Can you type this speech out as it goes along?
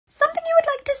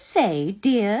like to say,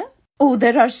 dear? Oh,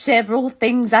 there are several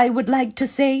things I would like to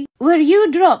say. Were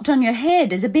you dropped on your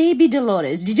head as a baby,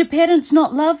 Dolores? Did your parents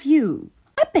not love you?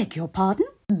 I beg your pardon?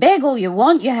 Beg all you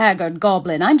want, you haggard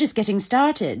goblin. I'm just getting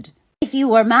started. If you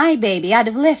were my baby, I'd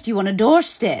have left you on a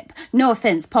doorstep. No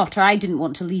offence, Potter, I didn't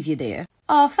want to leave you there.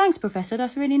 Oh, thanks, Professor,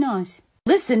 that's really nice.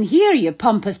 Listen here, you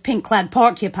pompous pink-clad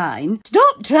porcupine.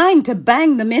 Stop trying to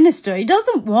bang the minister. He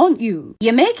doesn't want you.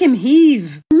 You make him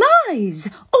heave. Lies.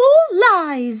 All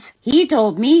lies. He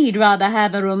told me he'd rather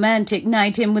have a romantic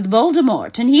night in with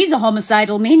Voldemort, and he's a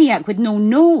homicidal maniac with no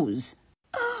nose.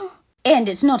 Oh. And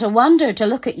it's not a wonder to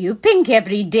look at you pink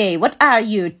every day. What are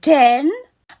you, 10?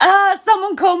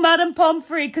 Someone call Madame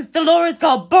Pomfrey, because Dolores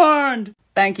got burned.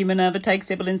 Thank you, Minerva. Take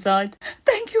Sybil inside.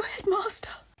 Thank you, Headmaster.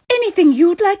 Anything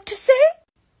you'd like to say?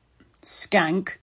 Skank.